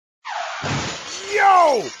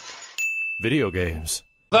Yo! Video games.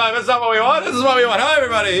 That's not what we want. This is what we want. Hi,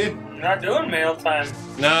 everybody. You're not doing mail time.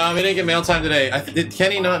 No, we didn't get mail time today. Did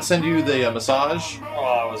Kenny not send you the massage? Oh,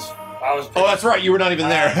 I was. Oh, that's right. You were not even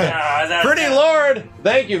there. Pretty Lord,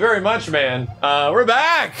 thank you very much, man. We're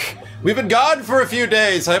back. We've been gone for a few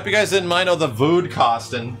days. I hope you guys didn't mind all the vood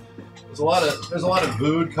costing. There's a lot of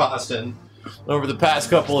vood costing over the past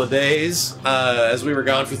couple of days as we were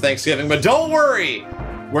gone for Thanksgiving. But don't worry,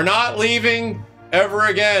 we're not leaving ever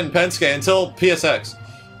again, Penske, until PSX.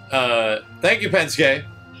 Thank you, Penske.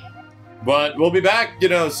 But we'll be back, you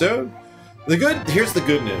know, soon. Here's the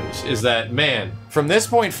good news, is that, man, from this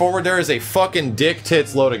point forward, there is a fucking dick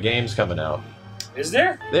tits load of games coming out. Is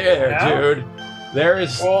there? There, now? dude. There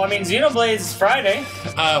is... Well, I mean, Xenoblade's Friday.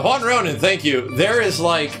 Juan Ronan, thank you. There is,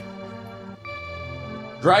 like...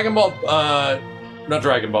 Dragon Ball, not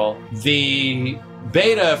Dragon Ball. The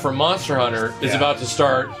beta for Monster Hunter is about to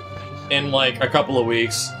start in, like, a couple of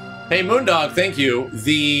weeks. Hey, Moondog, thank you.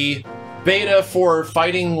 The beta for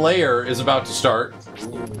Fighting Lair is about to start,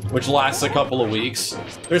 which lasts a couple of weeks.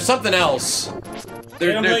 There's something else.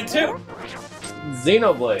 Xenoblade 2.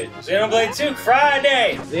 Xenoblade. Xenoblade 2,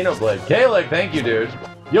 Friday. Xenoblade. Kalik, thank you, dude.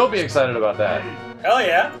 You'll be excited about that. Hell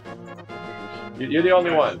yeah. You're the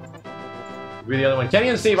only one. You're the only one. Kenny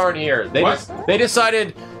and Steve aren't here. They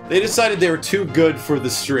decided they were too good for the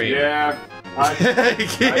stream. Yeah.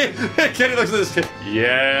 Kenny looks at this kid.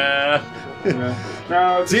 Yeah.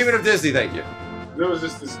 No, Demon of Disney, thank you. There was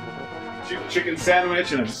just this chicken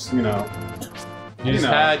sandwich, and it's, you know. You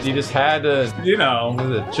just had to, you know,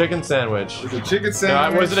 the chicken sandwich. It's a chicken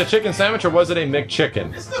sandwich. Was it a chicken sandwich or was it a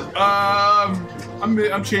McChicken?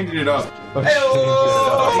 I'm changing it up.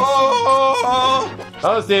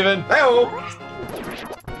 Hello, Steven. Hey-o.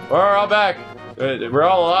 We're all back. We're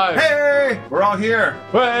all alive. Hey, we're all here.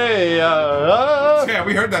 Hey, yeah,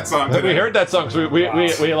 we heard that song today. We heard that song, so we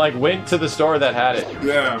like went to the store that had it.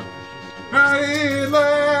 Yeah.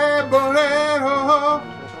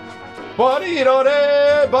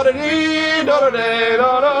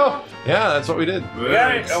 Yeah, that's what we did. We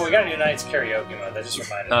got to do Night's karaoke mode. That just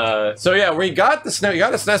reminded me. So yeah, we got the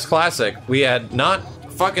SNES Classic. We had not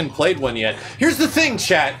fucking played one yet. Here's the thing,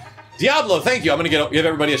 chat. Diablo, thank you. I'm gonna give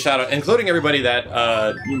everybody a shout out, including everybody that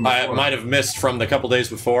I might have missed from the couple days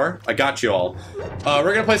before. I got you all.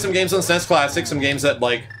 We're gonna play some games on SNES Classic, some games that,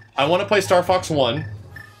 like, I want to play Star Fox 1.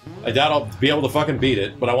 I doubt I'll be able to fucking beat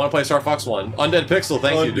it, but I want to play Star Fox 1. Undead Pixel,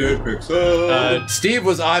 thank you, dude. Pixel. Steve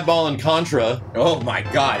was eyeballing Contra. Oh my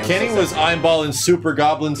god. Kenny was eyeballing Super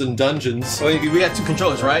Goblins and Dungeons. Well, we got two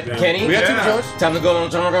controllers, right? Yeah. Kenny? We got two controllers? Time to go down,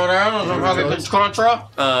 Contra.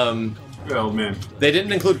 Oh, man. They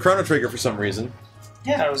didn't include Chrono Trigger for some reason.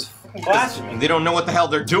 Yeah, it was fucking blasphemy. They don't know what the hell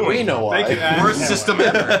they're doing. We know why. Worst system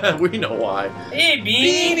ever. We know why. Hey,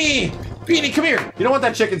 Beanie! Beanie, come here! You don't want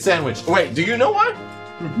that chicken sandwich. Wait, do you know what?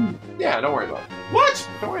 Yeah, don't worry about it. What?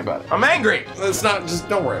 Don't worry about it. I'm angry. Let's not, just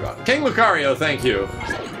don't worry about it. King Lucario, thank you.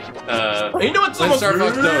 You know what's the most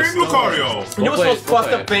Lucario. You know what's the most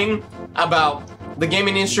fucked up thing about the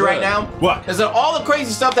gaming industry right now? What? Is that all the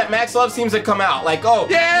crazy stuff that Max loves seems to come out. Like, oh,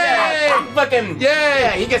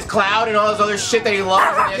 yeah, he gets Cloud and all this other shit that he loves.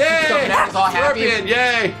 And he's coming out, he's all happy. Scorpion,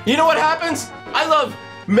 yay! You know what happens? I love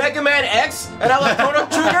Mega Man X and I love Chrono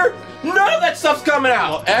Trigger. None of that stuff's coming out.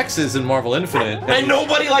 Well, X is in Marvel Infinite. And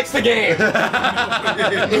nobody likes the game.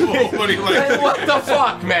 Nobody likes What the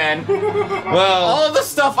fuck, man? Well, All of the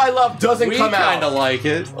stuff I love doesn't come out. We kinda like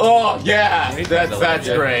it. Oh, yeah. That's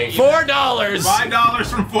great. $4! $5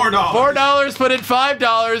 from $4. $4 put in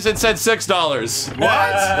 $5 and said $6. What?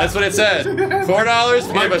 That's what it said.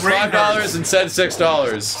 $4 gave us $5 and said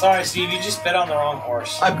 $6. Sorry, Steve, you just bet on the wrong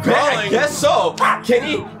horse. I guess so.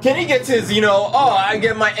 Kenny gets his, you know, oh, I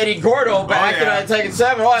get my Eddie Gordo back and I take it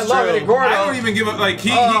 7. Oh, I love Eddie Gordo. I don't even give up. Like, he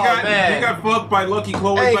got fucked by Lucky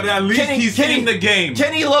Chloe, but at least he's in the game.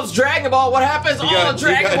 Kenny loves Dragon Ball. What happens?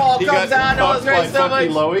 Dragon Ball comes out and all this great stuff. Fucky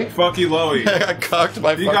Loey. Fucky Loey. I got cocked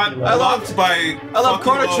by Fucky Loey. I love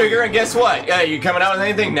Chrono Trigger, and guess what? Yeah, you coming out with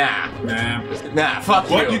anything? Nah. Fuck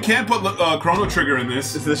you. What? You can't put Chrono Trigger in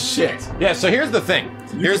this. It's the shit. Yeah, so here's the thing.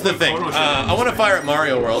 I want to fire at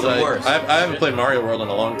Mario World. I haven't played Mario World in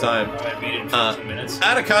a long time. I beat it in 15 minutes.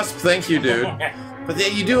 At a cusp, thank you, dude. But yeah,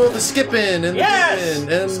 you do all the skipping and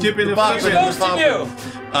the skipping and bopping you're supposed to do.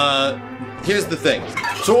 Here's the thing.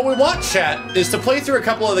 So what we want, chat, is to play through a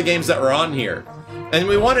couple of the games that were on here. And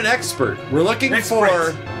we want an expert. We're looking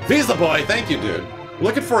for... Visa Boy, thank you, dude. We're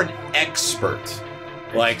looking for an expert.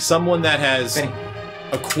 Like someone that has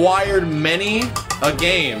acquired many a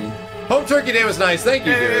game. Home Turkey Day was nice, thank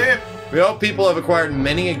you, dude. We hope people have acquired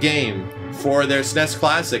many a game for their SNES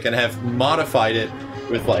Classic and have modified it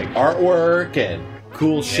with like artwork and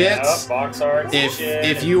cool shits. Box art.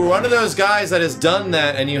 If you're one of those guys that has done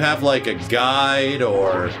that and you have like a guide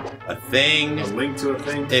or a thing, A link to a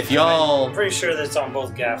thing. if y'all, I'm pretty sure that's on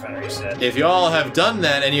both Gaff and Reset. if y'all have done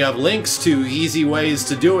that and you have links to easy ways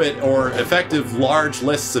to do it or effective large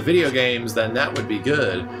lists of video games, then that would be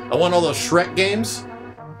good. I want all those Shrek games.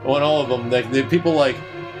 I want all of them. The people like.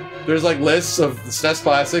 There's like lists of SNES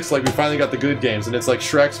classics, like we finally got the good games, and it's like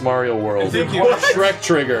Shrek's Mario World, Shrek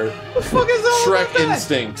Trigger, What the fuck is that? Shrek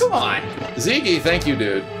Instinct. Come on. Ziggy, thank you,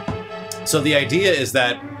 dude. So the idea is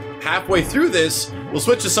that halfway through this, we'll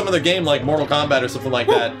switch to some other game like Mortal Kombat or something like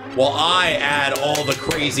that, while I add all the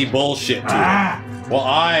crazy bullshit to it. While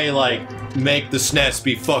I, like, make the SNES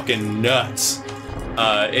be fucking nuts.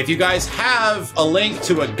 If you guys have a link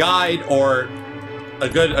to a guide or a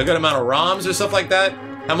good amount of ROMs or stuff like that,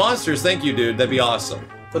 Monsters, thank you, dude. That'd be awesome.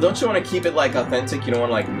 But don't you want to keep it like authentic? You don't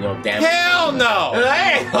want to like, you know, damage. Hell no!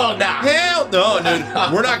 Hell no! Hell no,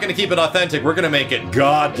 dude. We're not gonna keep it authentic. We're gonna make it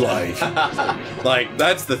godlike. Like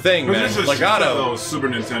that's the thing, man. Legato. Those Super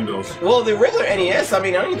Nintendos. Well, the regular NES. I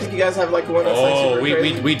mean, I don't even think you guys have like one that's like super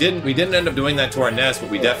crazy. we didn't end up doing that to our NES, but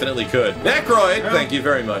we definitely could. Necroid, thank you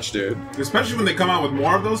very much, dude. Especially when they come out with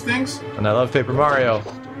more of those things. And I love Paper Mario,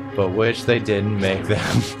 but wish they didn't make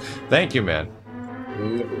them. Thank you, man.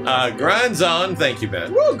 Grandzon, thank you,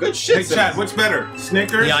 man. Woo, good shit. Hey, Chad, what's better,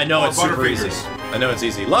 Snickers? Yeah, I know or it's super easy. Butterfingers? I know it's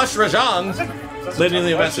easy. Lush Rajan, leading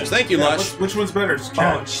the message. Thank you, Yeah, Lush. which one's better,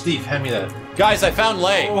 Chad? Oh, Steve, hand me that. Guys, I found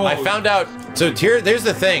Lay. I found out. So there's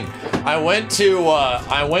the thing. I went to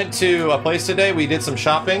a place today. We did some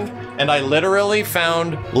shopping, and I literally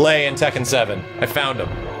found Lay in Tekken 7. I found him.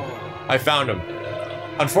 I found him.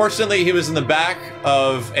 Unfortunately, he was in the back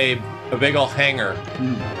of a big ol' hangar.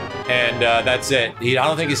 And that's it. I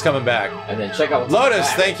don't think he's coming back. And then check out what's Lotus,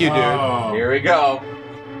 back. thank you, dude. Oh. Here we go.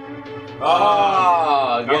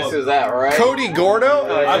 Oh, guess who's that, right? Cody Gordo?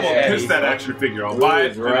 Oh, I will yeah, kiss that action figure. I'll buy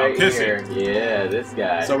it and I'll kiss it. Yeah, this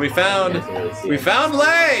guy. So we found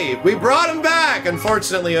Lay. We brought him back.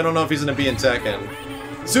 Unfortunately, I don't know if he's gonna be in Tekken.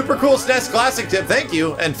 Super cool SNES classic tip, thank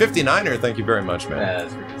you. And 59er, thank you very much, man.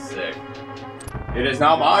 That's freaking sick. It is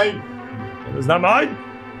not mine. It was not mine.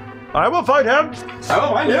 I will find him.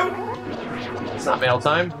 Oh, I knew. It's not mail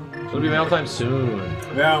time. It'll be mail time soon.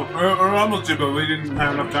 Yeah, or almost did, but we didn't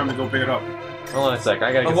have enough time to go pick it up. Hold on a sec.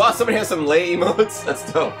 I gotta get. Oh, wow, somebody has some Lay emotes. That's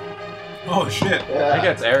dope. Oh shit! I think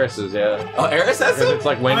that's Eris's, yeah. Oh, Eris has Because some? it's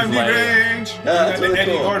like I'm Wayne's Lay. range. that's really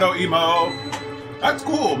Eddie cool. Gordo emo. That's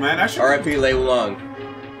cool, man. I should. R.I.P. Lay Wulong.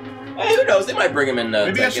 Hey, who knows? They might bring him in.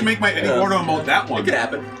 Maybe I should make my Eddie Gordo emote that one. It could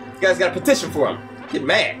happen. You guys got a petition for him. Get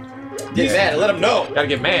mad. Get mad and let him know. Gotta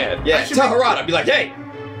get mad. Yeah, tell Harada. Be like, hey,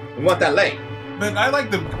 we want that Lay. But I like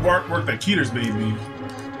the work that Keeters made me.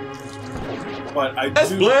 But I That's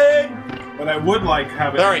do. Blade. But I would like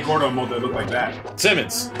have an Sorry. Eddie Gordo emote that looked like that.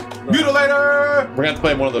 Simmons. Mutilator. We're gonna have to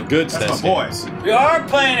play one of the good That's SNES my games. boy. We are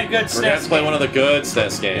playing a good SNES. We're gonna have to play one of the good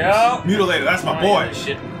SNES games. Yeah. Mutilator. That's my boy.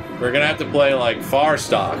 Shit. We're gonna have to play like Far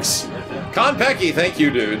Stocks. Con Pecky, thank you,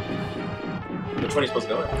 dude. Which one are you supposed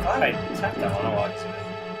to go with? I thought I tapped that one. I watched it.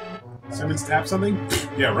 Simmons tap something?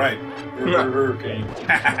 Yeah, right. Okay.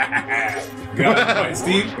 Good point,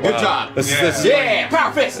 Steve. Good job. This Yeah. is Yeah,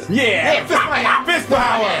 power fists. Yeah. Fist power. Fist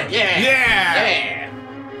power. Yeah.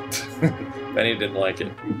 Benny didn't like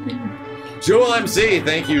it. Jewel MC,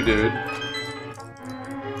 thank you, dude.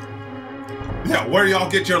 Yeah, where y'all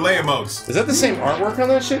get your lay emotes? Is that the same artwork on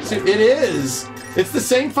that shit? It is. It's the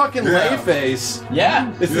same fucking lay face.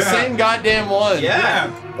 Yeah. It's the Yeah. same goddamn one. Yeah.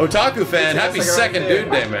 Otaku fan, It's happy like second right there.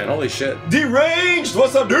 dude day, man. Holy shit. Deranged.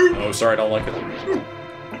 What's up, dude? Oh, sorry, I don't like it.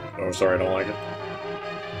 Oh, sorry, I don't like it.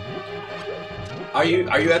 Are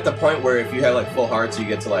you at the point where if you have like full hearts, you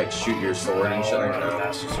get to like shoot your sword and shit like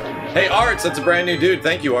that? Hey, Arts, that's a brand new dude.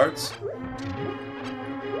 Thank you, Arts.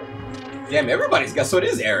 Damn, everybody's got. So it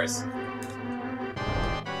is Eris.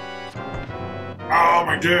 Oh,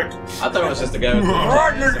 my dick. I thought it was just a guy with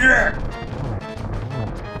Partner dick.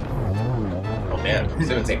 Oh man,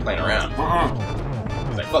 Simmons ain't playing around.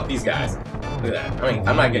 He's like, fuck these guys. Look at that. I mean,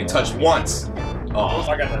 I'm not getting touched once. Oh,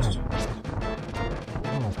 I got this.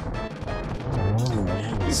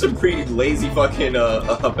 these some pretty lazy fucking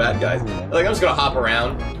bad guys. Like, I'm just gonna hop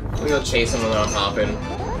around. I'm gonna chase them and then I'm hopping.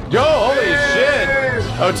 Yo, holy shit!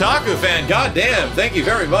 Otaku fan, goddamn, thank you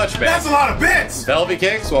very much, man. That's a lot of bits. Velvy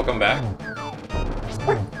Cakes, welcome back.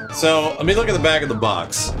 So, let me look at the back of the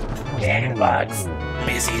box. Box.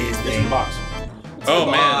 Busy this It's in the box. Oh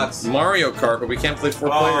the man, box. Mario Kart, but we can't play 4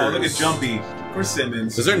 Oh, players. look at Jumpy. For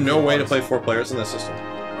Simmons. Is there no way to play 4 players in this system?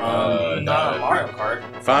 Not on Mario Kart.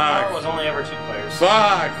 Fuck. Mario was only ever 2 players.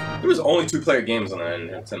 Fuck! There was only 2-player games on the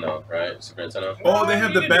Nintendo, right? Super Nintendo. Oh, they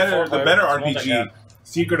have the better RPG,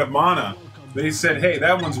 Secret of Mana. They said, hey,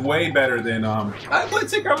 that one's way better than I played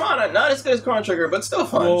Secret of Mana, not as good as Chrono Trigger, but still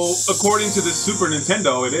fun. Well, according to the Super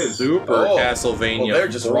Nintendo, it is. Super Castlevania. Well, they're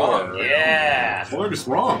just wrong. Yeah. Well, they're just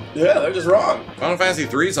wrong. Yeah, they're just wrong. Final Fantasy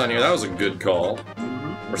 3's on here. That was a good call.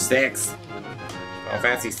 Or 6. Final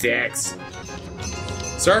Fantasy 6.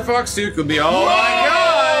 Star Fox 2 could be. Oh my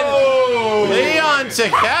God! Leon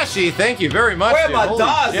Takashi, thank you very much. Where dude. my Holy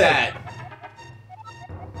DAWs shit. at?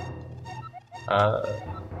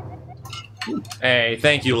 Hey,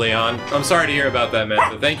 thank you, Leon. I'm sorry to hear about that, man,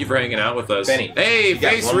 but thank you for hanging out with us. Benny, hey,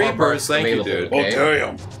 Face one more Reapers, thank you, available, dude. okay?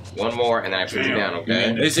 Oh, damn. One more, and then I put you down, okay?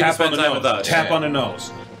 At least you can spend time with us. Tap on the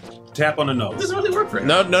nose. Tap on the nose. It doesn't really work for him.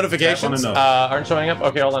 No notifications Tap on the nose. aren't showing up?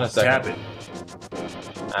 Okay, hold on a second. Tap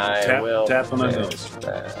it. I will. Tap on the nose.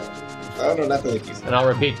 I don't know nothing like these. And I'll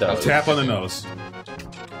repeat those. Tap on the nose.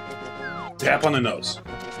 Tap on the nose.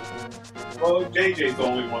 Well, JJ's the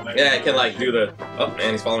only one that. Yeah, I can like do the. Oh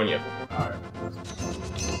man, he's following you. Alright.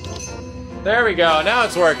 There we go. Now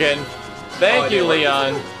it's working. Thank you, work.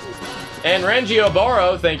 Leon. And Renji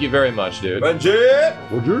Oboro, thank you very much, dude.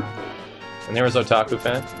 Benji! And there was Otaku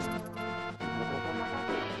Fan.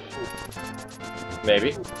 Maybe.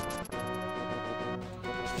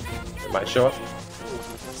 It might show up.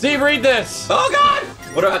 Steve, read this! Oh God!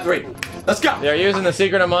 What do I have to read? Let's go! They're using the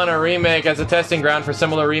Secret of Mana remake as a testing ground for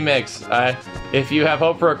similar remakes. If you have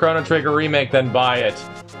hope for a Chrono Trigger remake, then buy it.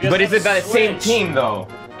 But is it by the same team though?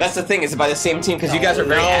 That's the thing. Is it by the same team? Because you guys are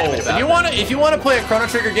very adamant about If you want to play a Chrono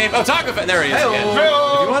Trigger game, Otaku Fan, there he is again.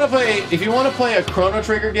 If you want to play a Chrono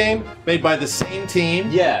Trigger game made by the same team,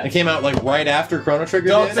 Yeah. it came out like right after Chrono Trigger.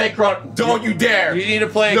 Don't did, say Chrono. Don't you dare! You need to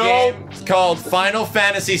play a game called Final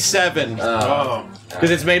Fantasy VII Oh. because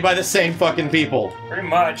it's made by the same fucking people. Pretty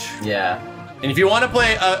much. Yeah. And if you want to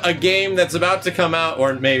play a game that's about to come out,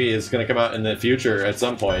 or maybe is going to come out in the future at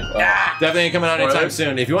some point, definitely coming out anytime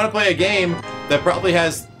soon. If you want to play a game that probably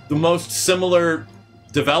has the most similar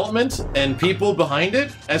development and people behind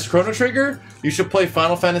it as Chrono Trigger, you should play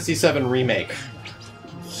Final Fantasy VII Remake.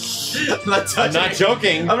 I'm not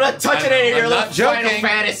joking. I'm not touching any of your I'm little not joking. Final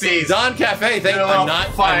Fantasies. Don Cafe, thank you. I'm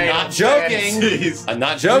not joking. I'm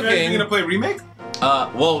not You joking. gonna play remake?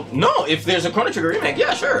 Well, no. If there's a Chrono Trigger remake,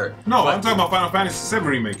 yeah, sure. No, I'm talking about Final Fantasy VII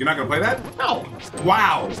remake. You're not gonna play that? No.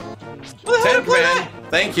 Wow. Tank Man,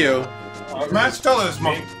 thank you. Match, tell this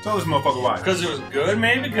motherfucker why. Because it was good,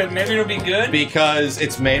 maybe? Because maybe it'll be good? Because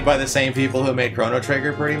it's made by the same people who made Chrono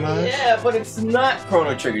Trigger, pretty much. Yeah, but it's not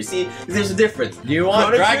Chrono Trigger. See, there's a difference. You want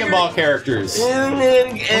Chrono Dragon Trigger Ball characters.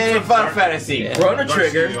 and Final Fantasy. Chrono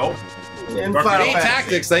Trigger and Final Game Fantasy.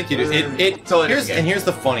 Tactics, thank you. Here's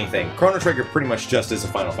the funny thing. Chrono Trigger pretty much just is a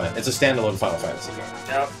Final Fantasy. It's a standalone Final Fantasy game.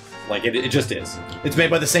 Yep. Like, it just is. It's made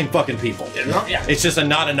by the same fucking people. Yeah. It's just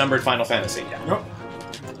not a numbered Final Fantasy. Yep.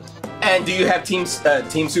 And do you have team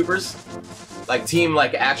supers? Like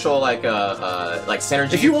actual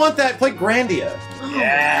synergy? If you want that, play Grandia.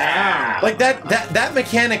 Yeah. Like that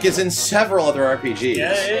mechanic is in several other RPGs.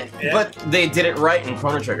 Yeah. But they did it right in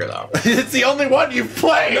Chrono Trigger though. It's the only one you've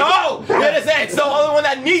played. No! That is it! It's the only one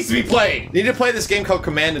that needs to be played! You need to play this game called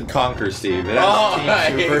Command and Conquer, Steve. It has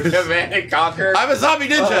Team Supers. Command and Conquer. I'm a zombie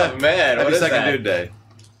ninja. Oh man, what Every is second that? dude day.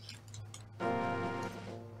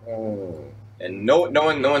 And no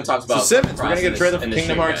one talks So about Simmons, we're gonna get a trailer for in this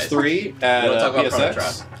Kingdom stream, Hearts guys. 3 at We don't talk about Chrono PSX.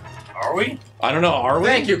 Trigger. Are we? I don't know, are we?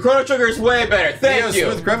 Thank you. Chrono Trigger is way better. Thank Theo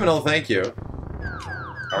you. Smooth Criminal, thank you.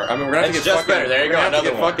 I mean, we're gonna have to It's get just fucking, better. There you we're gonna go, have to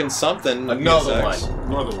another get one. fucking something. at Another PSX.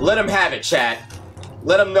 one. Let them have it, chat.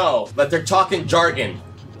 Let them know that they're talking jargon.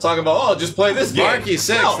 Talking about, oh, just play this game.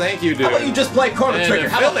 Marky6, No. thank you, dude. How about you just play Chrono And Trigger?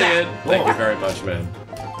 How about affiliate, that? thank you very much, man.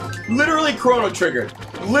 Literally Chrono Trigger.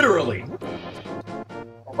 Literally.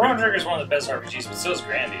 Well, Chrono Trigger is one of the best RPGs, but so is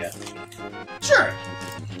Grandia. Sure.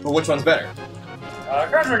 But which one's better?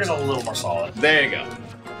 Chrono Trigger's a little more solid. There you go.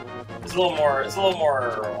 It's a little more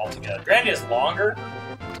altogether. Grandia's longer.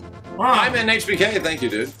 I'm in HBK, thank you,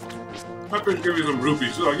 dude. I could give you some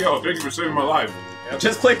rupees. Like, yo, thank you for saving my life.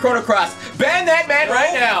 Just play Chrono Cross. Ban that man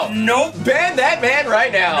right now. Nope. Ban that man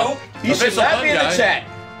right now. Nope. He should Official not be in the guy. chat.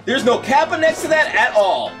 There's no kappa next to that at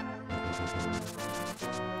all.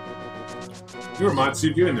 You're a mod,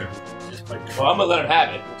 Steve. Get in there. Well, I'm gonna let him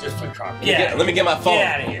have it. Just play Chrono. Let me get my phone. Get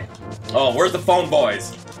out of here. Oh, where's the phone,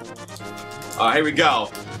 boys? Here we go.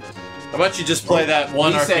 How about you just play that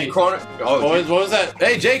one He said RPG? Chrono. Oh, What was that?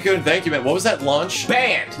 Hey, J-Kun, thank you, man. What was that launch?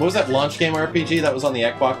 banned. What was that launch game RPG that was on the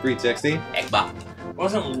Xbox 360? Ekba. It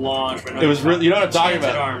wasn't launched, but no, It was really- you know what I'm talking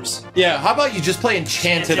Enchanted about. Arms. Yeah, how about you just play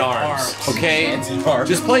Enchanted Enchanted Arms, Arms. okay? Enchanted Arms.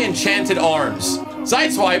 Just play Enchanted Arms.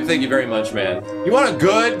 Sideswipe, thank you very much, man. You want a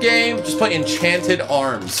good game? Just play Enchanted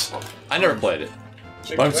Arms. I never played it.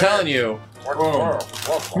 But I'm telling you.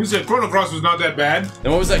 You said Chrono Cross was not that bad.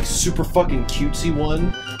 And what was that super fucking cutesy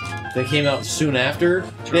one that came out soon after?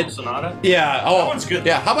 Eternal Sonata? Yeah, oh. That one's good.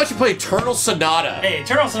 Yeah, how about you play Eternal Sonata? Hey,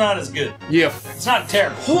 Eternal Sonata is good. Yeah. It's not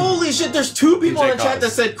terrible. Holy shit, there's 2 people in the chat that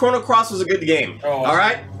said Chrono Cross was a good game. Oh,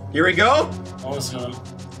 Alright, here we go.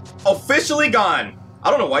 Officially gone. I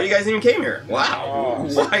don't know why you guys even came here. Wow.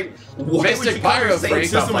 Why would you Pyro say Freak.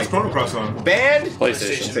 stuff System was like Chrono Cross on. banned?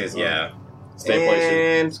 PlayStation. Yeah. Stay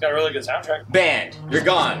PlayStation. It's got a really good soundtrack. Banned. You're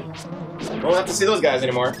gone. Don't have to see those guys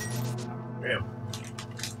anymore. Damn.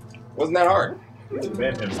 Wasn't that hard.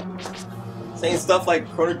 Saying stuff like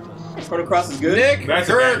Chrono Cross is good. Nick, That's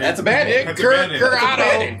a Kurt, band. That's a band. Nick, That's a Kurt, band-aid. That's a Corrado.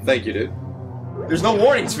 band-aid. Thank you, dude. There's no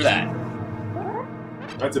warnings for that.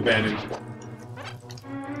 That's abandoned.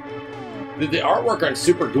 The artwork on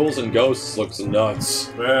Super Ghouls and Ghosts looks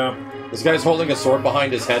nuts. Yeah. This guy's holding a sword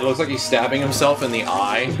behind his head. Looks like he's stabbing himself in the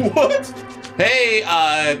eye. What? Hey,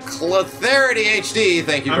 Clarity HD,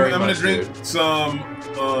 thank you very I'm much, gonna drink dude. some.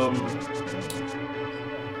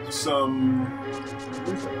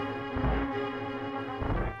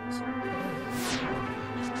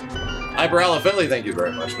 Iberella Finley, thank you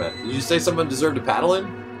very much, man. Did you say someone deserved a paddle in?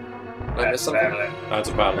 Did I miss something? Battling. That's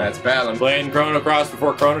a paddle. That's battling. Playing Chrono Cross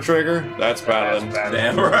before Chrono Trigger? That's paddling.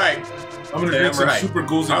 Damn right. I'm gonna Damn drink some right. Super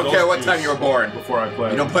Ghouls and I don't care what Ghosts time you were born. before I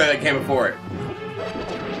play. You don't play that game before it.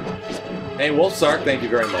 Hey, Wolfsark, thank you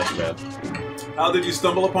very much, man. How did you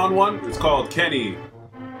stumble upon one? It's called Kenny.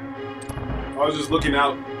 I was just looking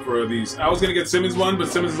out for these. I was gonna get Simmons one, but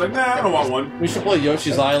Simmons is like, nah, I don't want one. We should play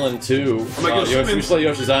Yoshi's Island too. I'm like, yo, We should play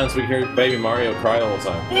Yoshi's Island so we can hear Baby Mario cry the whole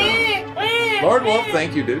time. Lord Wolf,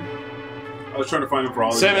 thank you, dude. I was trying to find him for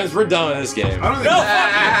all of Simmons, we're done with this game. I don't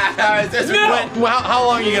think No! How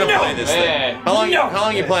long are you gonna No! play this Man. thing? How long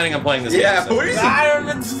are you planning on playing this game? Yeah, Sim? what is it? I don't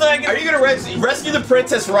know. Are you gonna rescue the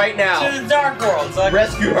princess right now? To the dark world. So I can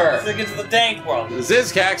Rescue her. Stick into the dank world. This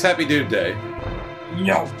is Cax Happy Dude Day.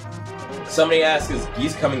 No. Somebody asked, is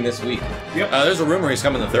Geese coming this week? There's a rumor he's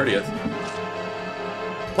coming the 30th.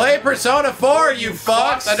 Play Persona 4, you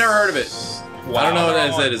fucks! I never heard of it. I don't know what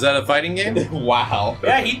that is. Is that a fighting game? Wow.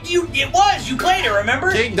 Yeah, it was. You played it,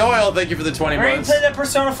 remember? King Doyle, thank you for the 20 Remember you months. played that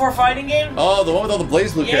Persona 4 fighting game? Oh, the one with all the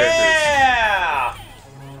Blaze Blue characters. Yeah!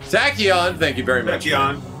 Tachyon, thank you very much.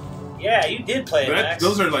 Tachyon. Yeah, you did play it, Max.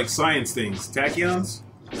 Those are like science things. Tachyons?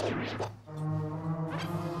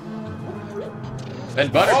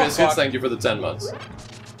 And Butter Oh, Biscuits, fuck. thank you for the 10 months.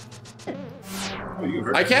 Oh, you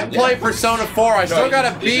heard I that. can't play Persona 4. I still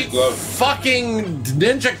gotta you beat just love- fucking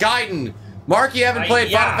Ninja Gaiden. Mark, you haven't played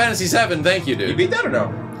yeah. Final Fantasy 7. Thank you, You dude. beat that or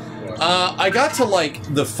no? I got to like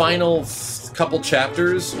the final couple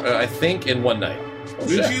chapters, I think, in one night.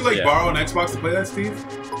 Didn't you like Yeah. borrow an Xbox to play that, Steve?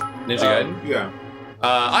 Ninja Gaiden. Yeah.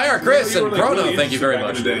 IR Chris You were, and like, Chrono, really thank you very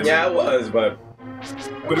much. interested back in the day. Yeah, it was, but...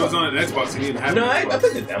 But it was on an Xbox. You didn't have No, an I Xbox.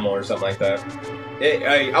 played the demo or something like that.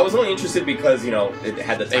 I was only interested because, you know, it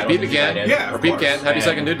had the Hey, title. Peep Ninja again. Gaiden. Yeah, Or of Peep course. Can. Happy And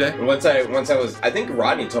second dude day. Once I was, I think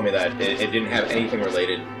Rodney told me that it didn't have anything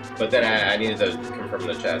related, but then I needed to confirm in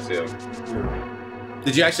the chat too.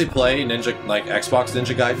 Did you actually play Xbox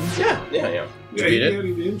Ninja Gaiden? Yeah. Yeah, you beat it? He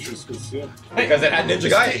had the interest, 'cause, yeah. Because it had Ninja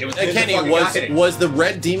Gaiden. It was Ninja Kenny, fucking Gaiden. was the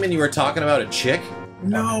red demon you were talking about a chick?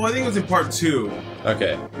 No, I think it was in part 2.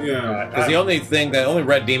 Okay. Yeah. Because the only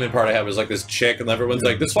red demon part I had was like this chick, and everyone's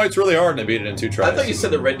like, this fight's really hard, and I beat it in 2 tries. I thought you said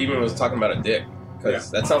the red demon was talking about a dick, because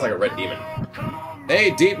that sounds like a red demon. Hey,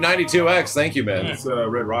 Deep92X, thank you, man. It's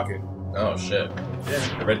Red Rocket. Oh shit.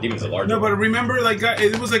 Yeah. The red demon's a large No, one. but remember, like,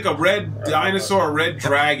 it was like a red dinosaur, a red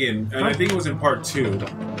dragon, and I think it was in part 2.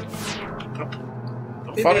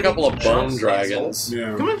 Fought a couple of bone dragons.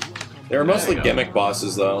 Yeah. Come on. They were mostly gimmick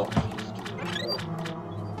bosses, though.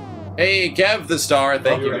 Hey, Kev the Star,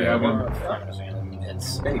 thank you.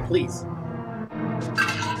 Benny, please.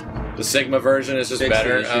 The Sigma version is just 60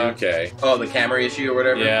 better? issue. Okay. Oh, the camera issue or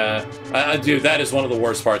whatever? Yeah. Dude, that is one of the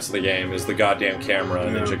worst parts of the game, is the goddamn camera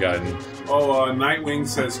in Yeah. Ninja Gaiden. Oh, Nightwing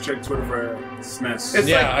says check Twitter for SNES. It's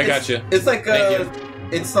Yeah, like- I got you. It's like, Thank you.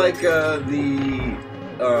 it's like, the,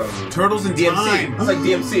 Turtles in DMC. Time. It's like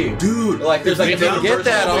DMC. Dude. Like, there's like You a can get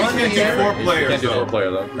that But you on can't the do air. 4 You players. can't do though. 4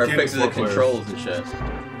 player, though. Or can't fixes do the 4 players. controls and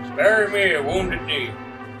shit. Bury me, a wounded knee.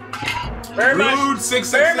 Bury my Rude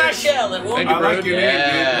 666. shell and Thank wounded you, I like Brood. your name,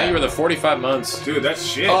 Yeah. Thank you for the 45 months. Dude, that's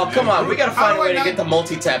shit. Oh, man. come on. We gotta How find a do I way to not- get the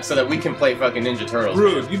multi-tap so that we can play fucking Ninja Turtles.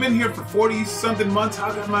 Rude, you've been here for 40-something months.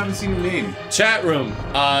 How come I haven't seen your name? Chat room.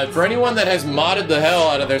 For anyone that has modded the hell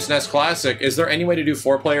out of their SNES Classic, is there any way to do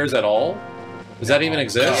 4 players at all? Does that even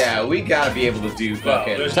exist? Yeah, we gotta be able to do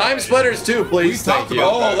fucking... Time Splitters 2, please. We talked Thank you.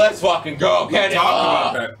 about that. Oh, let's fucking go, Kenny!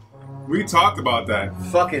 We talked about that.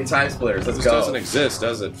 Fucking Time Splitters, let's This go. doesn't exist,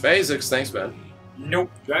 does it? Phasix, thanks, man. Nope.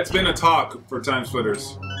 That's been a talk for Time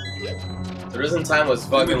Splitters. The Risen Time was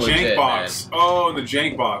fucking In the jank legit, box. man. Oh, in the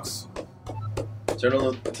jank box.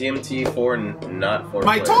 Journal TMT 4 and not 4.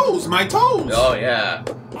 My toes! My toes! Oh, yeah.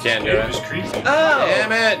 Can't do It it. was creepy. Oh!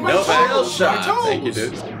 Damn it! My No back. shell shot. toes. Thank you,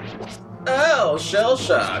 dude. Oh, shell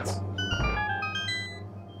shots.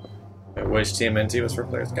 I wish TMNT was for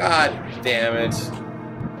players. God damn it.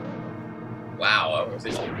 Wow.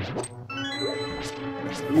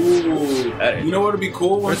 Ooh. You know what would be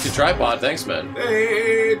cool? Thirsty Tripod, thanks, man.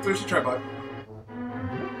 Hey, Thirsty Tripod.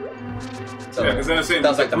 So, Yeah, because then I'm saying...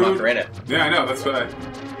 sounds like the Rude- Macarena. Yeah, I know, that's what I...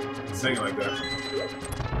 Saying it like that.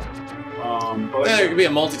 But Yeah, it could be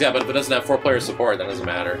a multi-tap, but if it doesn't have 4-player support, that doesn't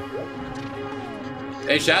matter.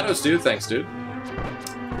 Hey, Shadows, dude. Thanks, dude.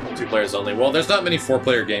 2 players only. Well, there's not many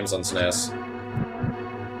 4-player games on SNES.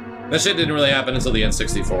 That shit didn't really happen until the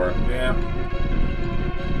N64. Yeah.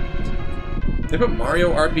 They put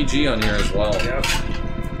Mario RPG on here as well. Yep.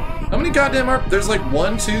 How many goddamn There's like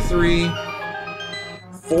 1, 2, 3,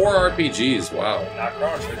 4 RPGs. Wow. Not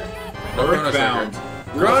Chrono Trigger. Earthbound.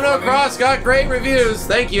 Chrono Cross got great reviews.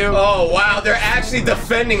 Thank you. Oh, wow, they're actually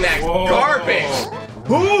defending that Whoa. garbage.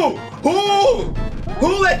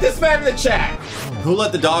 Who let this man in the chat? Who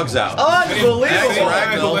let the dogs out? Unbelievable. Same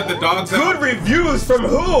guy who let the dogs out. Good reviews from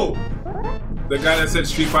who? The guy that said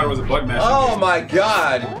Street Fighter was a bug match. Oh my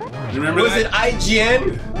god. You remember Was that? it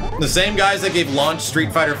IGN? The same guys that gave launch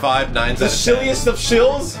Street Fighter 5 9s The out of 10. shilliest of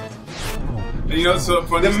shills? And you know what's so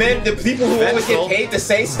funny? The people who always Mental. get paid to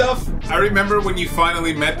say stuff? I remember when you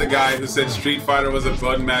finally met the guy who said Street Fighter was a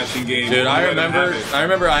bug mashing game. Dude, You I let him remember. have it. I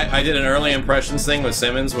remember. I did an early impressions thing with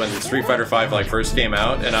Simmons when Street Fighter 5 like first came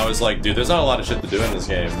out, and I was like, dude, there's not a lot of shit to do in this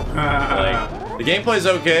game. Like, the gameplay's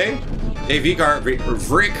okay.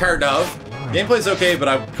 Ricardov. Gameplay's okay, but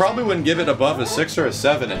I probably wouldn't give it above a 6 or a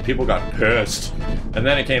 7, and people got pissed. And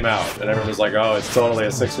then it came out, and everyone was like, oh, it's totally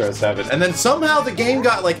a 6 or a 7. And then somehow the game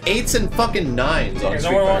got like 8s and fucking 9s on Because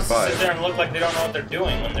Street no one Fighter wants to 5. sit there and look like they don't know what they're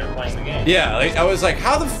doing when they're playing the game. Yeah, like, I was like,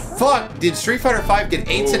 how the fuck did Street Fighter 5 get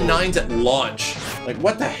 8s and 9s at launch? Like,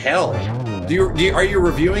 what the hell? Are you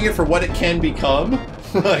reviewing it for what it can become?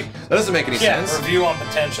 Like, that doesn't make any sense. Review on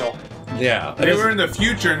potential. Yeah. They were in the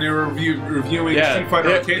future and they were reviewing Street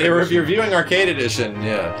Fighter Arcade they were Edition. reviewing Arcade Edition,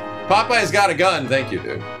 yeah. Popeye's got a gun, thank you,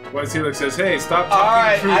 dude. Wes Helix says, hey, stop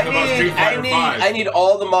Alright, talking truth about Street Fighter 5. I need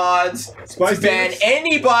all the mods Spice to ban Davis?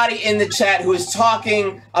 anybody in the chat who is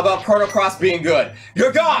talking about Chrono Cross being good.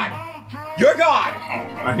 You're gone! You're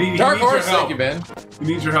gone! He Dark needs your Horse, help. thank you, Ben. He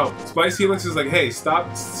needs your help. Spice Helix is like, hey,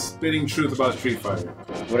 stop spitting truth about Street Fighter.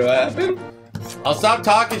 What do I happen? I'll stop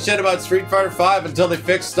talking shit about Street Fighter 5 until they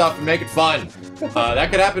fix stuff and make it fun.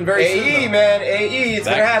 That could happen very soon. AE, though. man, AE, it's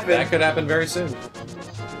gonna happen. That could happen very soon.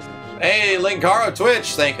 Hey, Linkaro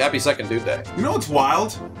Twitch, happy second dude day. You know what's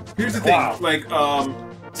wild? Here's the thing. Wow. Like,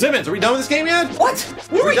 Simmons, are we done with this game yet? What?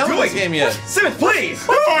 What are we done with doing? this game yet? What? Simmons, please!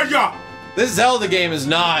 oh yeah! This Zelda game is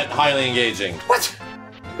not highly engaging. What?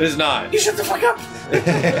 It is not. You shut the fuck up!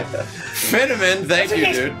 Finiman, thank you,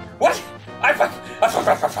 dude. What?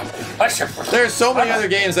 There's so many other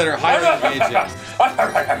games that are highly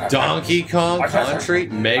engaging. Donkey Kong Country,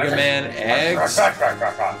 Mega Man X,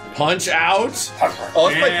 Punch Out, Oh,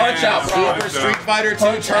 let's play Punch Out, bro. Super Street Fighter 2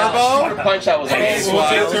 Punch Out. Turbo, Super Punch Out was amazing. We'll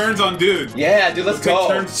take Wild. turns on dude. Yeah, dude, let's Take go.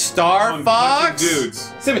 turns Star on Fox. punching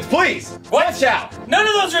dudes. Simmons, please! Punch Out! None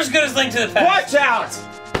of those are as good as Link to the Past. Punch Out!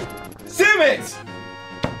 Simmons!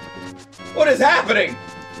 What is happening?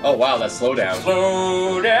 Oh wow, that slowdown.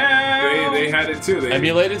 Slow down. They had it too. They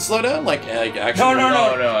Emulated slowdown, like actually.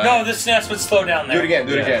 No. no. This SNES would slow down there. Do it again,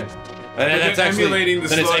 do it again. And then that's they're actually emulating the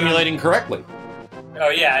then it's slowdown. emulating correctly. Oh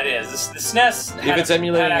yeah, it is. The SNES had, it's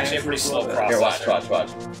emulating had actually a pretty slow processor. Here, watch.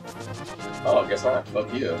 Oh, guess not.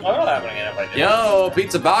 Fuck you. Oh, it'll happen again if I do. Yo,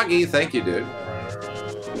 Pizza Boggy, thank you, dude.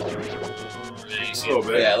 You see A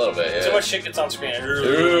little bit. Yeah, a little bit. Yeah. Too much shit gets on screen. Yeah,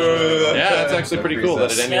 that's actually pretty cool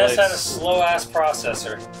that it SNES emulates. had a slow ass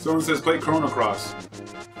processor. Someone says play Chrono Cross.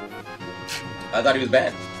 I thought he was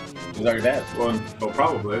banned. He was already banned. Well,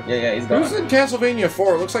 probably. Yeah, he's gone. Who's in Castlevania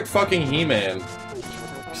 4? It looks like fucking He-Man.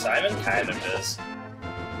 Simon kind of is.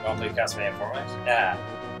 Want to play Castlevania 4 Max? Nah.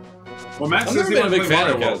 Well, Max I've says never he been a wants to big play fan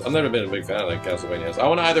Mario of World. I've never been a big fan of like Castlevanias. I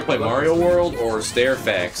want to either play Mario World or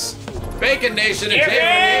Stairfax. Bacon Nation and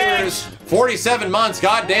Yeah. Gamers. 47 months,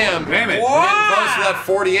 goddamn. Damn it. We're getting close to that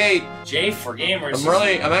 48. J for gamers.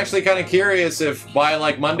 I'm actually kind of curious if by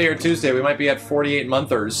like Monday or Tuesday we might be at 48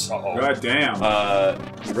 monthers. Uh-oh. God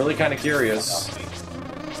damn. Really kind of curious.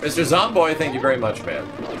 Mr. Zomboy, thank you very much, man.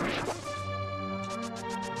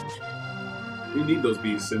 We need those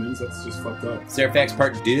bees, Simmons. That's just fucked up. Stairfax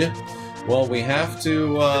Part 2. Well, we have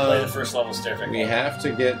to. Play the first level Stairfax. We have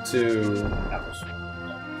to get to. Apples.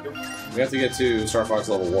 We have to get to Star Fox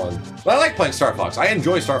level 1. But I like playing Star Fox. I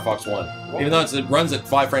enjoy Star Fox 1, even though it runs at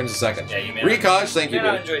 5 frames a second. Yeah, you may. Rikosh, thank you,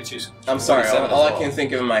 I dude. enjoy 2. I'm sorry. All I can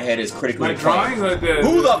think of in my head is critically My drawing?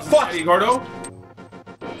 Who the fuck? Eddie Gordo?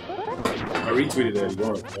 I retweeted Eddie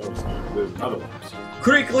Gordo. That was another one.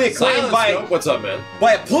 Critically acclaimed by What's up, man?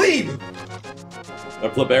 a plebe. A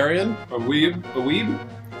plebeian? A weeb? A weeb?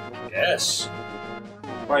 Yes.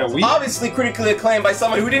 By a weeb? Obviously critically acclaimed by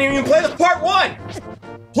someone who didn't even play the part 1.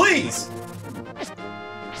 Please.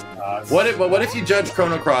 What if you judge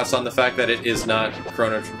Chrono Cross on the fact that it is not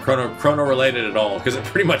chrono related at all? Because it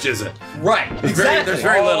pretty much isn't. Right. Exactly. There's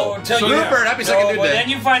very little. So Rupert, happy second dude day. Then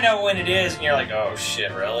you find out when it is, and you're like, oh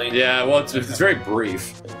shit, really? Yeah, well, it's very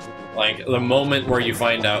brief. Like, the moment where you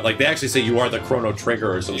find out, like, they actually say you are the Chrono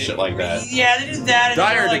Trigger or some shit like that. Yeah, they did that.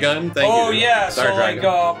 Dire like, Gun, thank you. Oh, yeah, so, Dire like,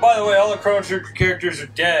 Dragon. by the way, all the Chrono Trigger characters are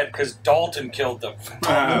dead because Dalton killed them.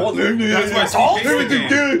 That's why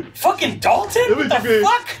Dalton? Fucking Dalton? What the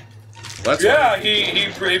fuck? That's Yeah,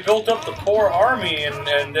 he built up the poor army and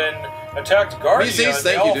then attacked Guardian. Reese's, and they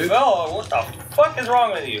thank you, all dude. fell. What the fuck is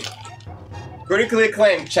wrong with you? Critically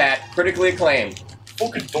acclaimed, chat. Critically acclaimed.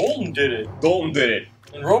 Fucking Dalton did it. Dalton did it.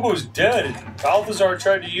 And Robo's dead. And Balthazar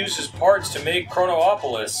tried to use his parts to make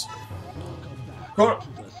Chronoopolis.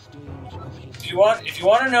 If you want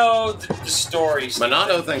to know the story,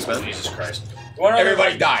 Monado, thanks, man. Jesus Christ. You wanna know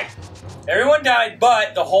Everybody died. Everyone died,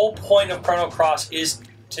 but the whole point of Chrono Cross is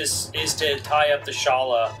to tie up the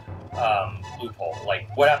Shala loophole.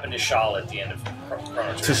 Like, what happened to Shala at the end of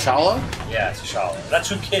Chrono Trigger? T'Challa? Yeah, T'Challa. That's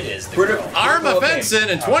who Kid is. The girl. Arma Fenson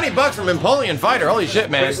and 20 bucks from Empoleon Fighter. Holy shit,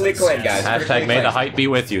 man. Critically acclaimed, guys. Hashtag may the hype be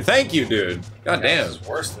with you. Thank you, dude. God damn. This is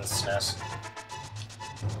worse than SNES.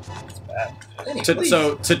 It's bad.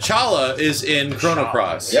 So T'Challa is in Chrono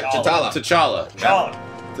Cross. Yep, T'Challa. T'Challa.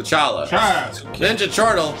 T'Challa. Ninja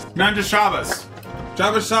Turtle. Ninja Shabbos.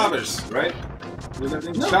 Shabbos, right?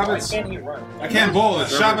 Why Shabbos. can't he run? I can't bowl.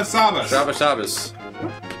 It's Shabbos. Shabbos.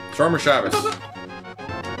 Shomer Shabbos.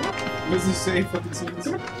 What does he say? Fucking Shabbos.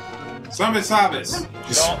 Shomer Shabbos.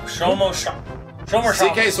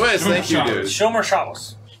 CK Swiss, thank you, dude. Shomer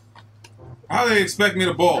Shabbos. How do they expect me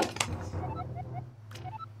to bowl?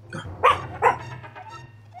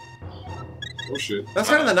 Oh shit. That's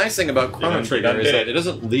kind of the nice thing about Chrono Yeah, Trigger is did that it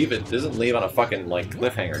doesn't leave on a fucking like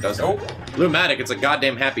cliffhanger, does it? Nope. Bluematic, it's a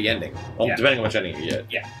goddamn happy ending. Well, Yeah. depending on which ending you get.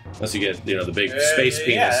 Yeah. Unless you get, the big space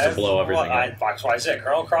penis to blow everything up. That's why I said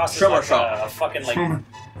Chrono Cross is Tremor like Shop. a fucking like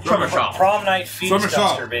Tremor Shop. prom night feast Tremor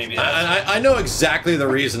Shop. duster, baby. I know exactly the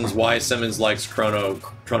reasons why Simmons likes Chrono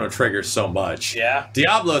Trigger so much. Yeah.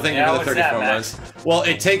 Diablo, thank you Yeah, for the what's 34 that, months. Well,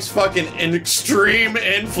 it takes fucking an extreme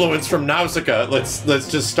influence from Nausicaa. Let's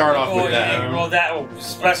just start off with that.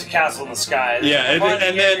 Special Castle in the Sky. Yeah, and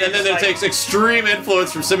then it like, takes extreme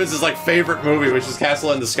influence from Simmons' like favorite movie, which is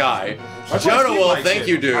Castle in the Sky. That's Jonah why Steve Wolf, likes thank it.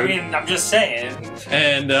 you, dude. I mean, I'm just saying.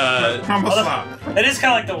 And It is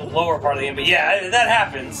kind of like the lower part of the game, but yeah, that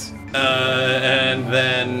happens. and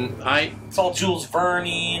then It's all Jules Verne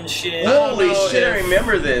and shit. Holy shit, I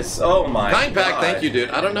remember this. Oh my Nine Pack, God. thank you,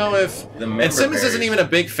 dude. I don't know if The and member Simmons isn't berries. even a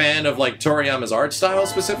big fan of like Toriyama's art style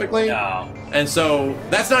specifically. No. And so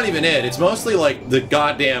that's not even it. It's mostly like the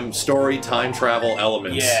goddamn story time travel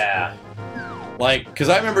elements. Yeah. Like, because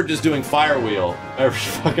I remember just doing Firewheel every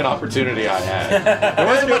fucking opportunity I had. There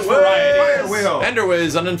wasn't much variety. Firewheel.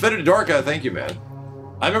 Enderwiz on Infinity Dorka, thank you, man.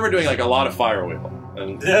 I remember doing like a lot of Firewheel,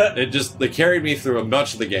 and they carried me through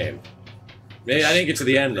much of the game. Maybe I didn't get to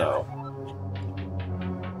the end though.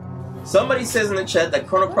 Somebody says in the chat that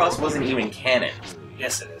Chrono Cross wasn't even canon.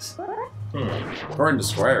 Yes, it is. According to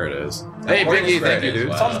Square, it is. Hey, According to Biggie, Square, thank you, it is.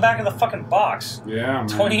 dude. It's on the back of the fucking box. Yeah, man.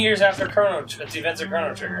 20 years after the events of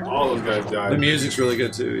Chrono Trigger. All those guys died. The music's really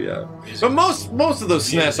good too, yeah. But most of those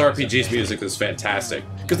SNES RPGs music is fantastic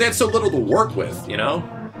because they had so little to work with, you know.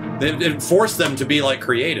 It forced them to be like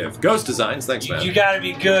creative. Ghost Designs, thanks, man. You gotta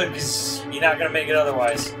be good because you're not gonna make it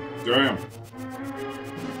otherwise. Damn.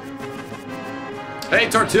 Hey,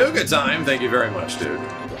 Tortuga time, thank you very much, dude.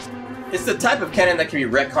 It's the type of canon that can be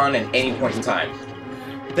retconned at any point in time.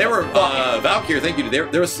 They were Valkyrie, thank you.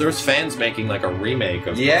 There was fans making like a remake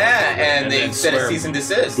of. Yeah, and they then said a Square cease and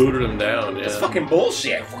desist. booted them down. Yeah. It's fucking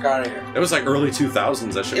bullshit. Fuck out of here. It was like early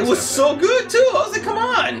 2000s. That shit. It was so good too. I was like, come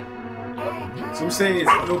on. So I'm saying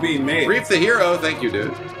it's still being made. Reef the Hero, thank you,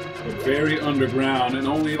 dude. Very underground, and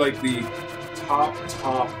only like the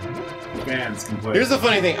top fans can play. Here's the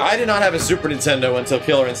funny thing: I did not have a Super Nintendo until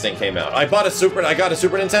Killer Instinct came out. I got a Super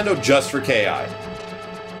Nintendo just for KI,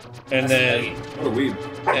 and then What a weed.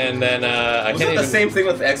 and then I Was can't it even. the same thing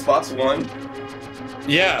with Xbox One?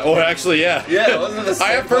 Yeah, or actually, yeah. Yeah, wasn't it the same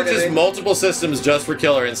I have kind of purchased thing? multiple systems just for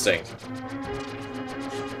Killer Instinct.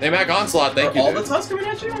 Hey, Mac Onslaught, thank Are you. all Dude. the tons coming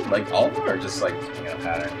at you? Like all of them, or just like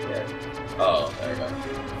pattern. yeah? Oh, there you go.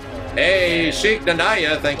 Hey, Sheikh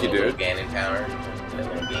Nanaya, thank you, Little dude. Ganon counter.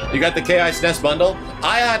 You got the KI SNES bundle?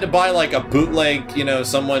 I had to buy like a bootleg, you know,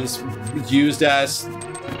 someone's used as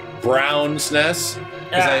brown SNES.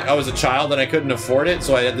 Because I was a child and I couldn't afford it,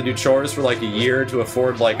 so I had to do chores for like a year to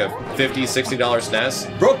afford like a $50, $60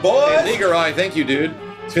 SNES. Broke boy. Hey, Ligerai, thank you, dude.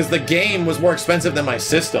 Because the game was more expensive than my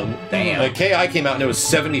system. Damn. The KI came out and it was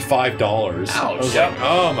 $75. Ouch. I was like,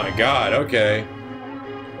 oh my god, okay.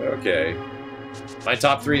 Okay. My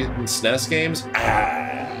top 3 SNES games?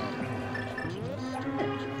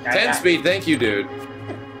 10 speed, thank you, dude.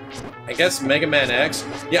 I guess Mega Man X.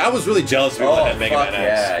 Yeah, I was really jealous of people that had Mega Man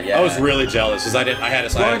X. yeah. I was really jealous because I had a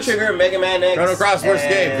Chrono Trigger, Mega Man X. Chrono Cross, worst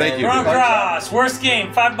game. Thank you. Chrono Cross, worst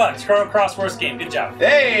game, $5. Chrono Cross, worst game. Good job.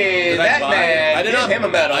 Hey, that man. I did not. Give him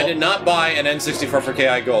a medal. I did not buy an N64 for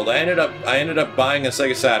KI Gold. I ended up buying a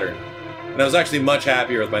Sega Saturn, and I was actually much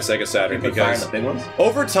happier with my Sega Saturn because the big ones.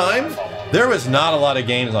 over time there was not a lot of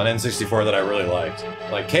games on N64 that I really liked.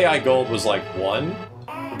 Like KI Gold was like one.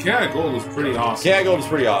 KI Gold was pretty awesome. KI Gold was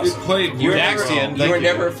pretty It awesome. played You were really never, Daxian, well. thank you were you.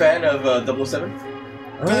 never a fan of 007?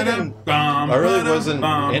 I really wasn't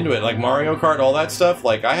into it. Like Mario Kart, all that stuff.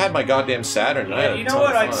 Like I had my goddamn Saturn. And I had a You know ton what?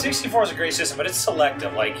 of Like, fun. 64 is a great system, but it's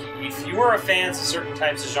selective. Like, if you were a fan of certain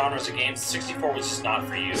types of genres of games, 64 was just not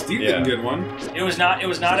for you. Steve Yeah. didn't get one. It was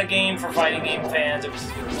not a game for fighting game fans. It was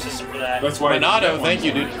a system for that. That's why. Renato, thank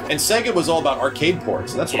you, dude. And Sega was all about arcade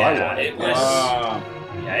ports. That's what I wanted. It was.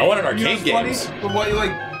 I wanted arcade You know, it's funny, games. but what,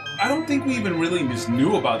 like, I don't think we even really just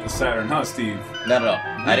knew about the Saturn, huh, Steve? Not at all.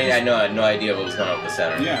 I had no idea what was going on with the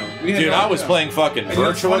Saturn. Yeah. We had Dude, no I was idea. playing fucking And you know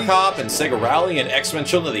what's Virtua funny? Cop and Sega Rally and X-Men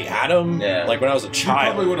Children of the Atom. Yeah. Like when I was a You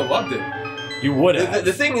probably child. would have loved it. You would have.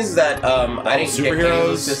 The thing is that I didn't get any of superheroes.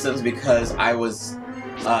 those systems because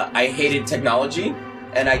I hated technology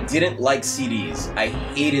and I didn't like CDs. I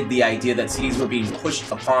hated the idea that CDs were being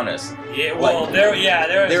pushed upon us. Yeah, well, Like,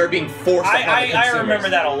 they were being forced upon the I consumers. remember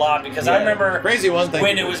that a lot because I Yeah. remember Crazy one thing.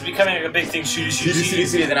 when it was becoming like a big thing.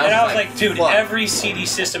 CD, And I was like, dude, fuck. every CD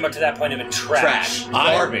system up to that point had been trash.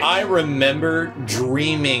 Garbage. I remember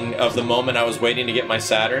dreaming of the moment I was waiting to get my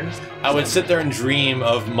Saturn. I would sit there and dream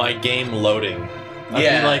of my game loading. I'd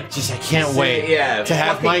Yeah. be like, just I can't See, wait yeah, to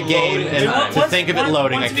have my fucking game loading and time. to think of it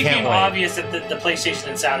loading. I Once it can't became wait. obvious that the PlayStation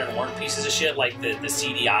and Saturn weren't pieces of shit, like the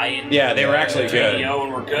CDI and Yeah, they were actually good. video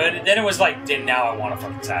and were good. Then it was like, then now I want a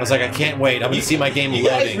fucking Saturn. I was like, I can't wait. I'm gonna see my game You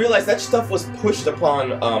guys loading. realize that stuff was pushed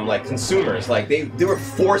upon like consumers. Like they were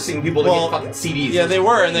forcing people to Well, get fucking CDs. Yeah, It was they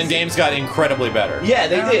were, and then crazy. games got incredibly better. Yeah,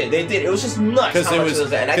 they did. They did. It was just nuts. Because how much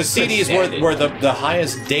and I couldn't CDs stand it. were the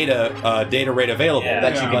highest data rate available Yeah.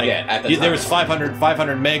 that you could Like, get at the time. there was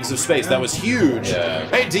 500 megs of space. That was huge. Yeah.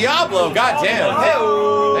 Hey, Diablo, goddamn.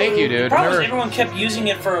 Hey-o. Thank you, dude. The problem is Remember- everyone kept using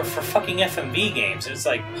it for fucking FMV games. It's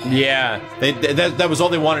like, Yeah, that was all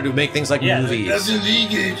they wanted to make things like Yeah, movies. FMV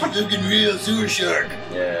games, you're looking real sewer shark.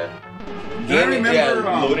 Yeah. I remember,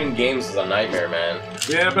 loading games is a nightmare, man.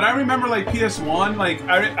 Yeah, but I remember like PS1. Like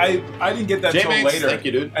I didn't get that till J-Max, later. thank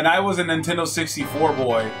you, dude. And I was a Nintendo 64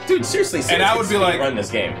 boy. Dude, seriously, And I would be like- run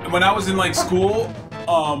this game. When I was in like school,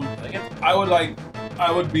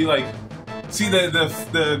 I would be like, see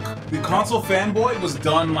the console fanboy was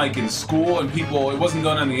done like in school and people. It wasn't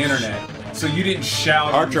done on the internet, so you didn't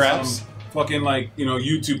shout Art in drafts. some fucking like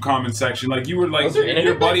YouTube comment section. Like you were like Was there your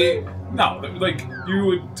internet buddy. No, like you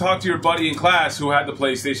would talk to your buddy in class who had the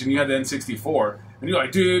PlayStation. You had the N64, and you're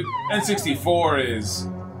like, dude, N64 is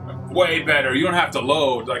way better. You don't have to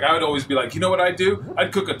load. Like I would always be like, you know what I'd do?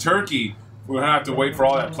 I'd cook a turkey. We don't have to wait for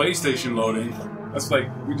all that PlayStation loading. That's like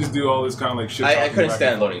we just do all this kind of like shit. I talking couldn't back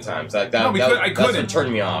stand and loading times. I I That's couldn't. what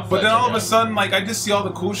turned me off. But That then all turned of a me sudden, like I just see all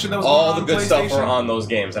the cool shit that was all going the on good stuff PlayStation. were on those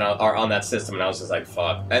games and are on that system, and I was just like,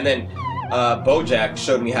 fuck. And then BoJack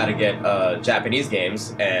showed me how to get Japanese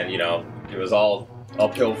games, and it was all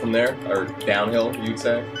uphill from there, or downhill, you'd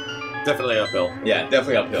say. Definitely uphill. Yeah,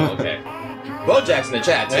 definitely uphill. Okay. BoJack's in the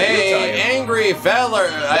chat too. he'll tell you. Hey, angry fella,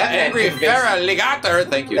 man angry convinced- fella ligator.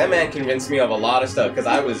 Thank you. That man convinced me of a lot of stuff because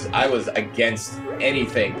I was against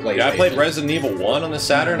anything PlayStation. Yeah, I played Resident Evil 1 on the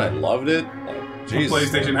Saturn. I loved it. Like, Jesus.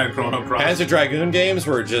 PlayStation had Chrono Cross. Panzer Dragoon games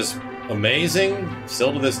were just amazing.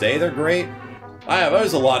 Still to this day, they're great.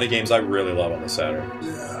 There's a lot of games I really love on the Saturn.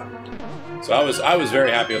 So I was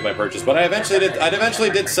very happy with my purchase, but I eventually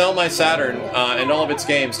did sell my Saturn and all of its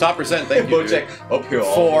games. Top percent, thank you, dude,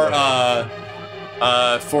 for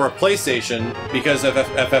a PlayStation because of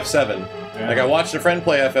FF7. Yeah. Like I watched a friend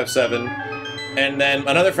play FF7, and then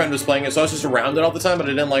another friend was playing it, so I was just around it all the time, but I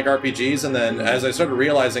didn't like RPGs. And then as I started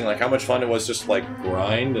realizing like how much fun it was just to, like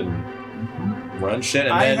grind and run shit,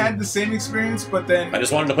 and I then had the same experience, but then I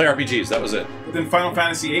just wanted to play RPGs. That was it. But then Final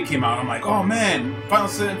Fantasy VIII came out. I'm like, oh man, Final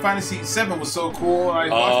Fantasy VII was so cool. I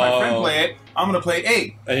watched my friend play it. I'm gonna play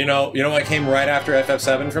 8. And you know what came right after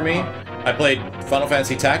FF7 for me? I played Final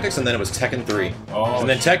Fantasy Tactics, and then it was Tekken 3. Oh, and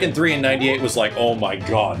then Tekken 3 in '98 was like, oh my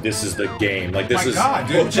god, this is the game. Like this my is. God,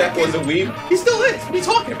 dude. Jack was a weeb. He still is. What are you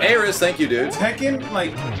talking about? Hey, Riz, thank you, dude. Tekken,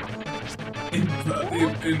 like, in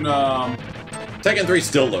Tekken 3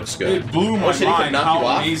 still looks good. it blew my shit, he could mind knock how you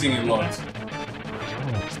off? amazing it looked.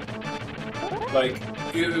 Like,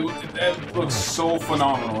 it looked so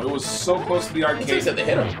phenomenal. It was so close to the He arcade. said they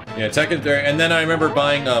hit him. Yeah, Tekken 3. And then I remember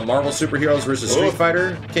buying Marvel Superheroes vs. Street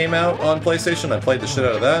Fighter came out on PlayStation. I played the shit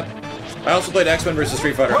out of that. I also played X-Men vs.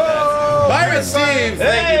 Street Fighter. Pirate Steve,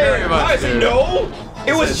 thank you very much. Guys, no!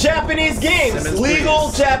 It was Japanese games! Simmons, Legal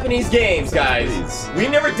please. Japanese games, guys! We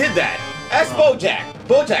never did that! Ask Bojack.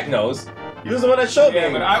 Bojack knows. He was the one that showed Yeah,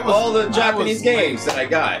 me but I was- all the I Japanese was games that I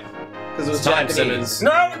got. Because it was Time, Japanese. Simmons.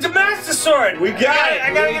 No, the Master Sword! We got it!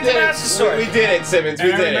 I gotta get the Master Sword. We did it, Simmons.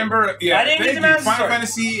 We And I did remember, yeah, I didn't get thank the you. Master Final Sword.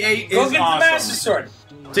 Fantasy VIII Go is get awesome. the Master Sword.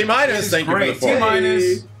 T-Minus, thank you for the Great. 4.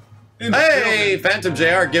 T-Minus. in the Hey, building. Phantom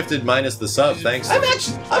JR gifted minus the sub. Thanks. I'm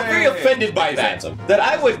very offended by that. Phantom. That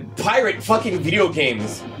I would pirate fucking video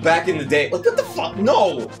games back in the day. Like, what the fuck?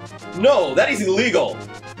 No! No, that is illegal.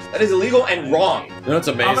 That is illegal and wrong. You know what's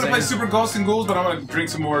amazing? I'm gonna play Super Ghosts and Ghouls, but I'm gonna drink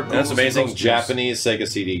some more. That's Ghouls amazing. and Ghosts. Japanese Sega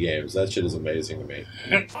CD games. That shit is amazing to me.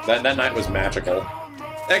 that night was magical.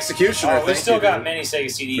 Executioner. Oh, we thank still you, got dude. many Sega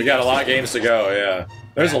CD. We got a lot of games to go. Yeah,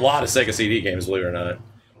 there's a lot of Sega CD games, believe it or not.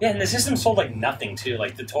 Yeah, and the system sold like nothing too.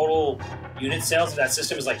 Like the total unit sales of that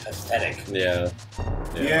system is like pathetic. Yeah.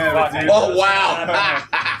 Yeah, Fuck, but dude. Oh, wow!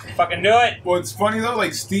 Fucking do it. Well, it's funny though,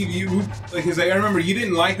 like Steve, I remember you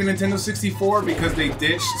didn't like the Nintendo 64 because they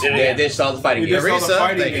ditched. Yeah, they ditched all the fighting They games. ditched all the Teresa,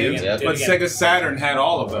 fighting thank you. games, Yeah. but Sega Saturn had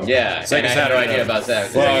all of them. Yeah, Sega and I had no Saturn, idea about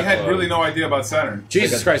that. Yeah, you Fuck. had really no idea about Saturn.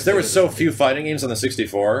 Jesus Christ, there were so few fighting games on the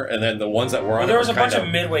 64, and then the ones that were on Well, it there was were a bunch kind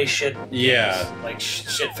of midway shit. Yeah. Like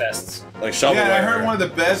shit fests. like shovelware. Yeah, I heard one of the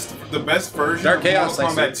best versions Dark of Chaos,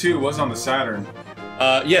 Mortal thanks, Kombat 2 was on the Saturn.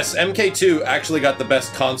 Yes, MK2 actually got the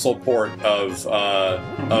best console port of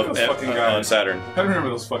those fucking on guys. Saturn. I remember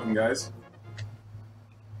those fucking guys.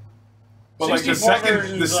 But like the 64 second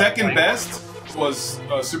versions of, like, best was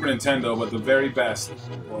Super Nintendo, but the very best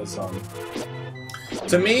was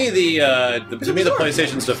To me, the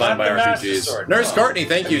PlayStation's defined by Not the Master RPGs. Sword. Nurse Courtney,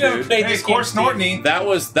 thank you, Have you ever dude. played Hey, this of course, game, Nortney. That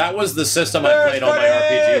was the system I played all my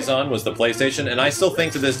RPGs on, was the PlayStation, and I still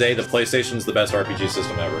think to this day the PlayStation's the best RPG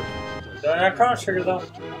system ever. Don't have Chrono Trigger though.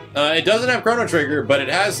 It doesn't have Chrono Trigger, but it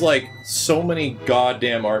has like so many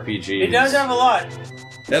goddamn RPGs. It does have a lot.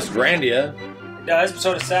 That's Grandia. It does, but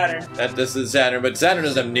so does Saturn. This is Saturn, but Saturn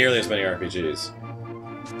doesn't have nearly as many RPGs.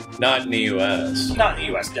 Not in the US. Not in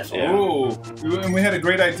the US, definitely. Ooh, and we had a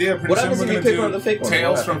great idea. Pretty What soon happens we're if you gonna pick one of the fake do ones?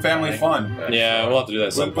 Tales What from Family Fun. Yeah, we'll have to do that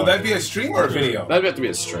at some Would point. that be a stream or a video? That'd have to be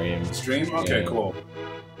a stream. Stream? Okay, Yeah. cool.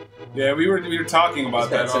 Yeah, we were talking about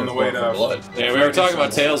that on the way to. blood. Yeah, we were talking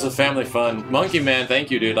about Tales of Family Fun. Monkey Man, thank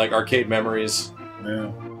you, dude. Like arcade memories. Yeah.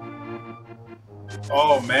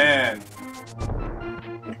 Oh man.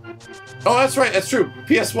 Oh, that's right. That's true.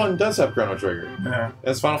 PS1 does have Chrono Trigger. Yeah.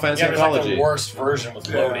 That's Final Fantasy Yeah, but it's like Anthology. the worst version with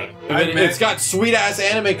Yeah. loading. It's got sweet ass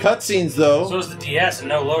anime cutscenes though. So does the DS and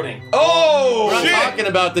no loading. Oh, We're not shit! talking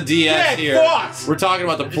about the DS Get here. fucked! We're talking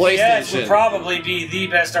about the The DS would PlayStation. probably be the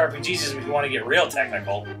best RPG system if you want to get real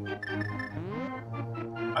technical.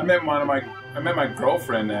 I met my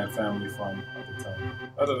girlfriend at Family Fun at the time.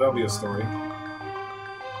 That'll be a story.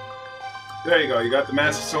 There you go. You got the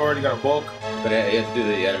Master Sword. You got a bulk. But you have to do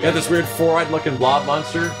the animation. Got this weird four-eyed looking blob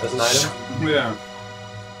monster as an item. Yeah.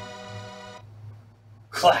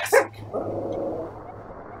 Classic.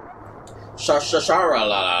 Shara la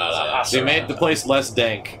la la la. They made the place less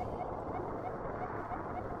dank.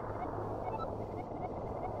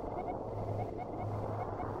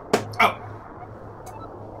 Oh.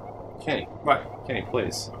 Kenny, What? Kenny,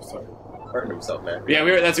 please. I'm sorry. Hurting himself, man. Yeah,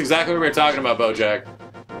 that's exactly what we were talking about, Bojack.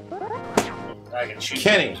 I can shoot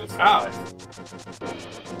Kenny. you. Ow.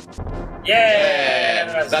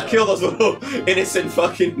 Yeah! Now kill those little innocent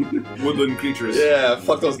fucking. Woodland creatures. Yeah,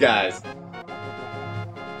 fuck those guys.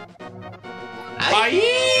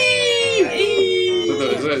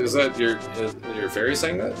 Is that your fairy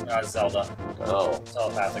saying that? Zelda. Oh.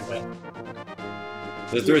 Telepathically.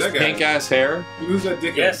 Through his pink-ass hair? Who's that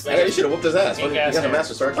dickhead? Yes, Hey, you should have whooped his ass. He Pink got ass the hair.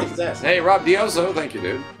 Master Sword, kick his ass. Hey, Rob Dioso, thank you,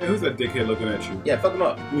 dude. Hey, who's that dickhead looking at you? Yeah, fuck him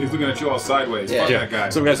up. He's looking at you all sideways. Yeah. Fuck that guy.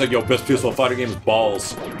 Some guy's like, yo, best PS1 fighting game is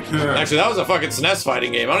Balls. Actually, that was a fucking SNES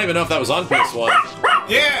fighting game. I don't even know if that was on PS1.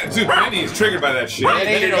 Yeah, dude, Benny is triggered by that shit.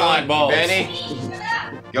 Benny don't like balls. Benny,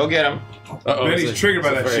 go get him. Uh-oh, Benny's triggered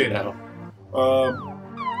by that shit. now.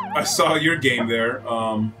 I saw your game there.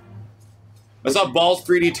 I saw Balls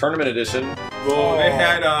 3D Tournament Edition. Well, they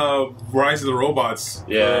had Rise of the Robots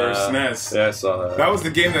for SNES. Yeah, I saw that. That was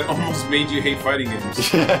the game that almost made you hate fighting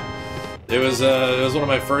games. It was one of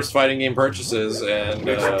my first fighting game purchases, and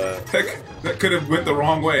that could have went the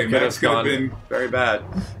wrong way. Max could have been very bad.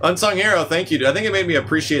 Unsung Hero, thank you. I think it made me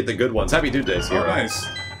appreciate the good ones. Happy Dude Days, Hero. Oh, nice.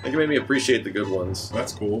 I think it made me appreciate the good ones.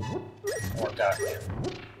 That's cool. Worked out.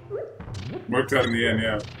 Worked out in the end,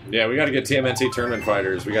 yeah. Yeah, we got to get TMNT Tournament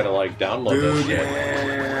Fighters. We got to like download Dude, this shit.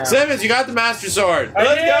 yeah. Simmons, you got the Master Sword. I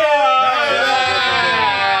Let's did! go!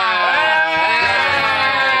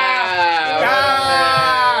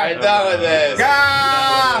 Alright, done with this.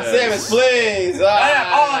 Simmons, please. Shut up.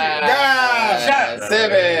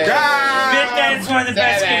 Simmons. Admit that it's one of the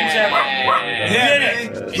best games ever. Admit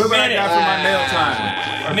it. Look what I Admit got it. for my mail time.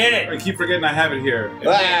 Admit I it. keep forgetting I have it here. Admit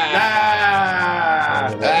it's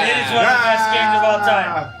one of the best games of all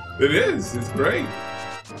time. It is. It's great.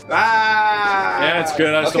 Yeah, it's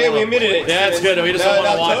good. I just Okay, don't we wanna- admitted it. Yeah, it's good. We just don't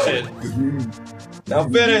want to watch it. Now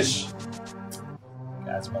finish.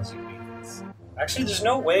 That's must be. Actually, there's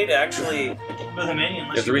no way to actually put them in unless You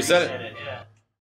have to reset it.